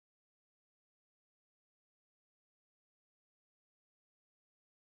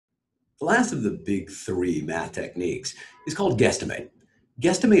The last of the big three math techniques is called guesstimate.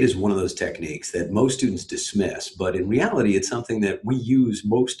 Guesstimate is one of those techniques that most students dismiss, but in reality, it's something that we use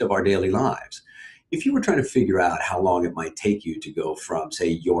most of our daily lives. If you were trying to figure out how long it might take you to go from, say,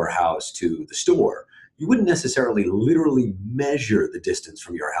 your house to the store, you wouldn't necessarily literally measure the distance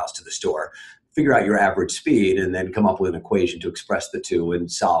from your house to the store, figure out your average speed, and then come up with an equation to express the two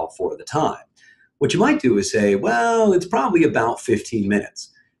and solve for the time. What you might do is say, well, it's probably about 15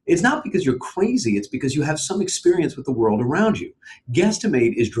 minutes. It's not because you're crazy, it's because you have some experience with the world around you.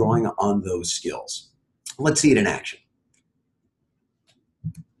 Guesstimate is drawing on those skills. Let's see it in action.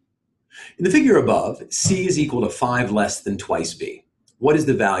 In the figure above, C is equal to 5 less than twice B. What is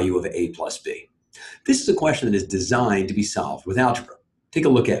the value of A plus B? This is a question that is designed to be solved with algebra. Take a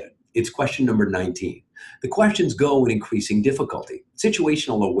look at it. It's question number 19. The questions go in increasing difficulty.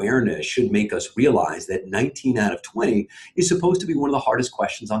 Situational awareness should make us realize that 19 out of 20 is supposed to be one of the hardest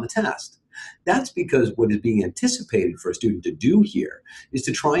questions on the test. That's because what is being anticipated for a student to do here is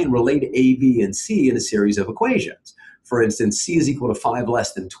to try and relate A, B, and C in a series of equations. For instance, C is equal to 5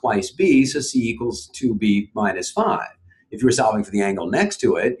 less than twice B, so C equals 2B minus 5. If you were solving for the angle next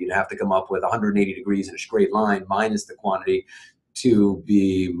to it, you'd have to come up with 180 degrees in a straight line minus the quantity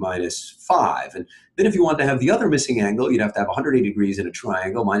 2b minus 5. And then if you want to have the other missing angle, you'd have to have 180 degrees in a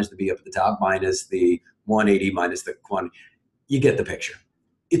triangle minus the b up at the top minus the 180 minus the quantity. You get the picture.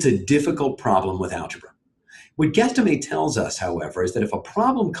 It's a difficult problem with algebra. What Guesstimate tells us, however, is that if a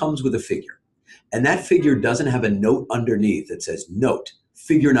problem comes with a figure, and that figure doesn't have a note underneath that says, note,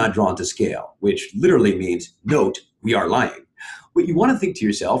 figure not drawn to scale, which literally means, note, we are lying. What you want to think to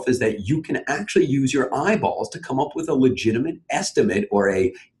yourself is that you can actually use your eyeballs to come up with a legitimate estimate or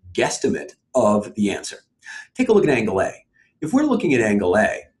a guesstimate of the answer. Take a look at angle A. If we're looking at angle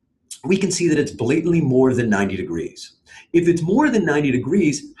A, we can see that it's blatantly more than 90 degrees. If it's more than 90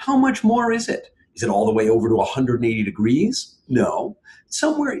 degrees, how much more is it? Is it all the way over to 180 degrees? No,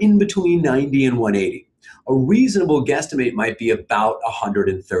 somewhere in between 90 and 180. A reasonable guesstimate might be about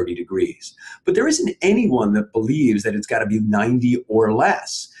 130 degrees. But there isn't anyone that believes that it's got to be 90 or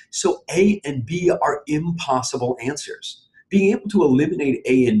less. So A and B are impossible answers. Being able to eliminate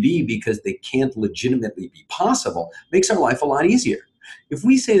A and B because they can't legitimately be possible makes our life a lot easier. If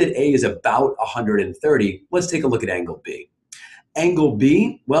we say that A is about 130, let's take a look at angle B. Angle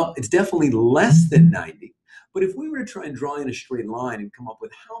B, well, it's definitely less than 90. But if we were to try and draw in a straight line and come up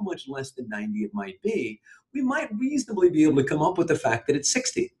with how much less than 90 it might be, we might reasonably be able to come up with the fact that it's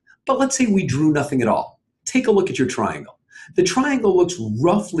 60. But let's say we drew nothing at all. Take a look at your triangle. The triangle looks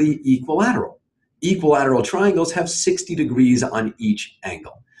roughly equilateral. Equilateral triangles have 60 degrees on each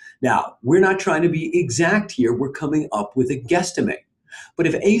angle. Now, we're not trying to be exact here. We're coming up with a guesstimate. But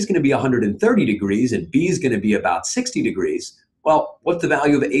if A is going to be 130 degrees and B is going to be about 60 degrees, well, what's the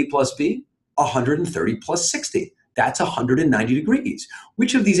value of A plus B? 130 plus 60. That's 190 degrees.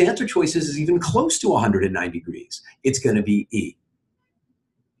 Which of these answer choices is even close to 190 degrees? It's going to be E.